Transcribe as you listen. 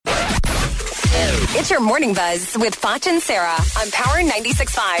It's your Morning Buzz with Foch and Sarah on Power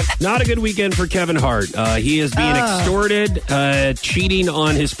 96.5. Not a good weekend for Kevin Hart. He is being extorted, cheating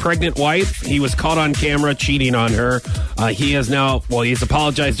on his pregnant wife. He was caught on camera cheating on her. He has now, he's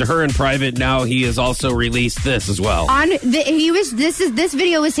apologized to her in private. Now he has also released this as well. This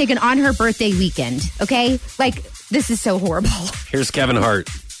video was taken on her birthday weekend. Okay, this is so horrible. Here's Kevin Hart.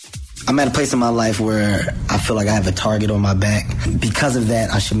 I'm at a place in my life where I feel like I have a target on my back. Because of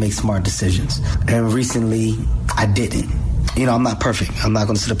that, I should make smart decisions. And recently, I didn't. I'm not perfect. I'm not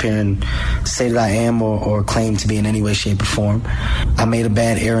going to sit up here and say that I am or claim to be in any way, shape, or form. I made a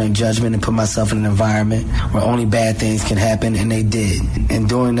bad error in judgment and put myself in an environment where only bad things can happen, and they did. And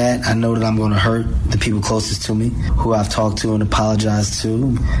doing that, I know that I'm going to hurt the people closest to me, who I've talked to and apologized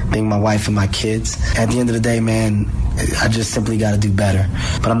to, being my wife and my kids. At the end of the day, man, I just simply got to do better.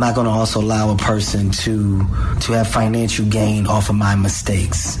 But I'm not going to also allow a person to have financial gain off of my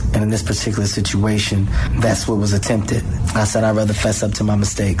mistakes. And in this particular situation, that's what was attempted. I said I'd rather fess up to my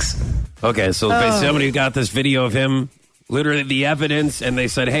mistakes. Okay, so basically somebody got this video of him, literally the evidence, and they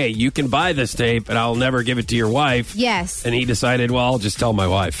said, hey, you can buy this tape, and I'll never give it to your wife. Yes. And he decided, I'll just tell my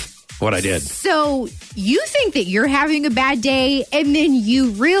wife what I did. So you think that you're having a bad day, and then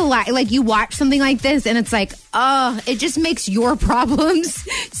you realize, you watch something like this, and it's like, it just makes your problems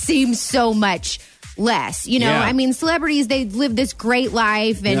seem so much less. Yeah. I mean, celebrities, they live this great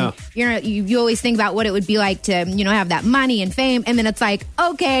life, and you always think about what it would be like to have that money and fame, and then it's like,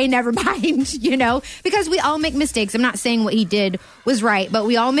 okay, never mind. Because we all make mistakes. I'm not saying what he did was right, but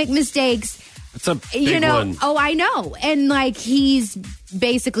we all make mistakes. It's a big one. Oh, I know. And he's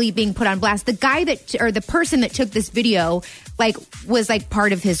basically being put on blast. The guy the person that took this video was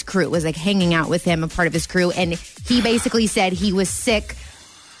part of his crew, was hanging out with him, a part of his crew, and he basically said he was sick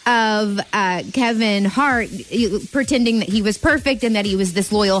of Kevin Hart pretending that he was perfect and that he was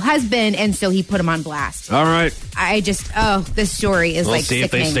this loyal husband, and so he put him on blast. All right. This story is we'll see sickening.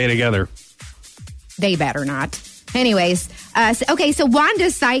 if they stay together. They better not. Anyways, so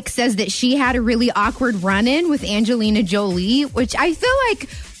Wanda Sykes says that she had a really awkward run-in with Angelina Jolie, which I feel like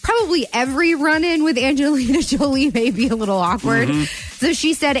probably every run-in with Angelina Jolie may be a little awkward. Mm-hmm. So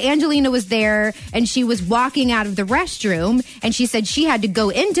she said Angelina was there and she was walking out of the restroom, and she said she had to go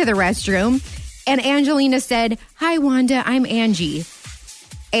into the restroom, and Angelina said, "Hi, Wanda, I'm Angie."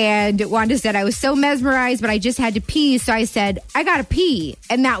 And Wanda said, "I was so mesmerized, but I just had to pee, so I said, I gotta pee,"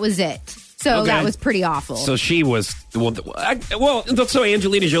 and that was it. So that was pretty awful. So she was, so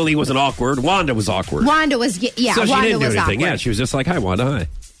Angelina Jolie wasn't awkward. Wanda was awkward. Wanda was, So she Wanda didn't do was anything. awkward. Yeah, she was just like, hi, Wanda, hi.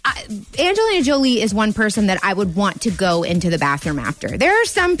 Angelina Jolie is one person that I would want to go into the bathroom after. There are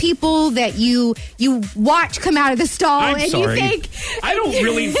some people that you watch come out of the stall you think... I don't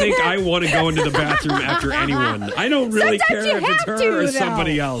really think I want to go into the bathroom after anyone. I don't really care if it's her or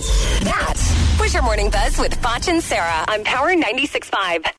somebody else. That was your Morning Buzz with Foch and Sarah on Power 96.5.